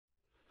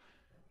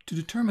To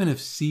determine if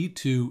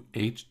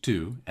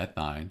C2H2,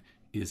 ethyne,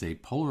 is a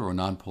polar or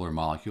nonpolar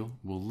molecule,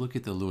 we'll look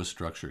at the Lewis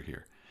structure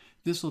here.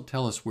 This will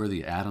tell us where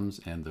the atoms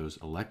and those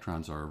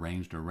electrons are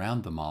arranged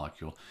around the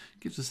molecule,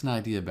 gives us an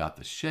idea about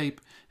the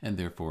shape and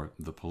therefore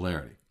the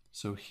polarity.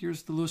 So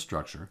here's the Lewis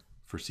structure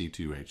for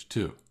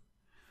C2H2.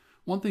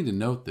 One thing to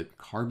note that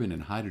carbon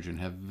and hydrogen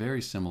have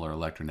very similar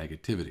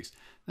electronegativities.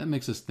 That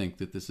makes us think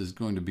that this is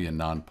going to be a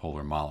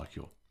nonpolar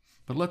molecule.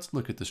 But let's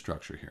look at the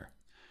structure here.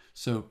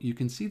 So you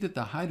can see that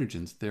the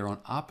hydrogens, they're on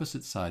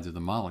opposite sides of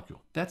the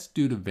molecule. That's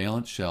due to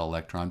valence shell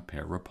electron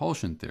pair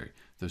repulsion theory.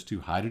 Those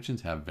two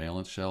hydrogens have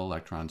valence shell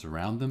electrons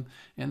around them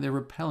and they're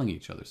repelling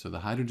each other. So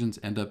the hydrogens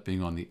end up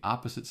being on the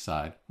opposite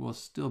side while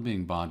still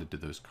being bonded to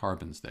those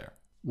carbons there.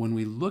 When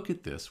we look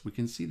at this, we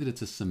can see that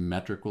it's a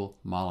symmetrical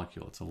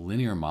molecule. It's a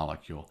linear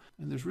molecule,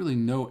 and there's really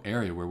no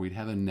area where we'd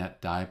have a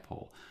net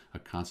dipole, a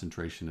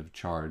concentration of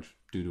charge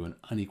due to an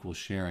unequal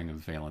sharing of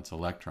valence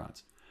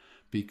electrons.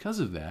 Because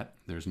of that,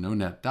 there's no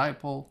net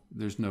dipole,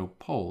 there's no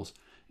poles,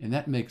 and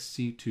that makes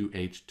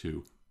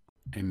C2H2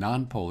 a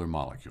nonpolar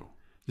molecule.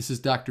 This is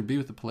Dr. B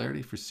with the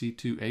polarity for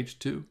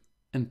C2H2,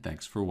 and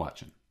thanks for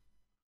watching.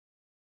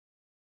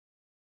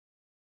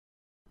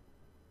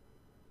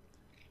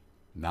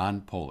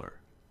 Nonpolar,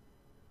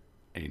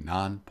 a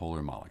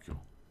nonpolar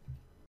molecule.